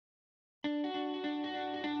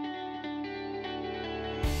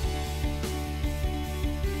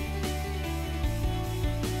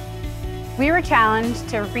We were challenged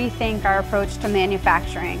to rethink our approach to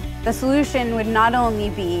manufacturing. The solution would not only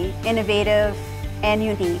be innovative and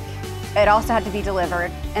unique, it also had to be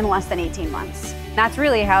delivered in less than 18 months. That's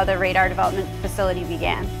really how the radar development facility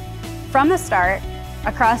began. From the start,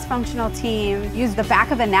 a cross-functional team used the back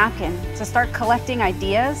of a napkin to start collecting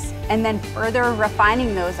ideas and then further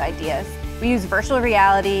refining those ideas. We use virtual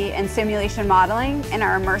reality and simulation modeling in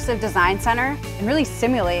our immersive design center and really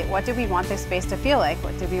simulate what do we want this space to feel like,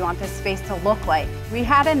 what do we want this space to look like. We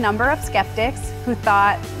had a number of skeptics who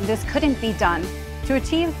thought this couldn't be done. To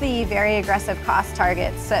achieve the very aggressive cost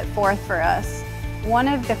targets set forth for us, one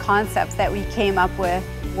of the concepts that we came up with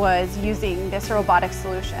was using this robotic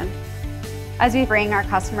solution. As we bring our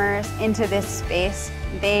customers into this space,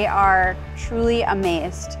 they are truly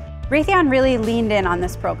amazed. Raytheon really leaned in on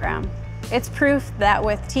this program. It's proof that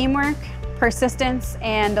with teamwork, persistence,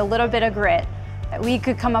 and a little bit of grit, that we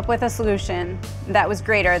could come up with a solution that was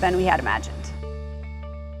greater than we had imagined.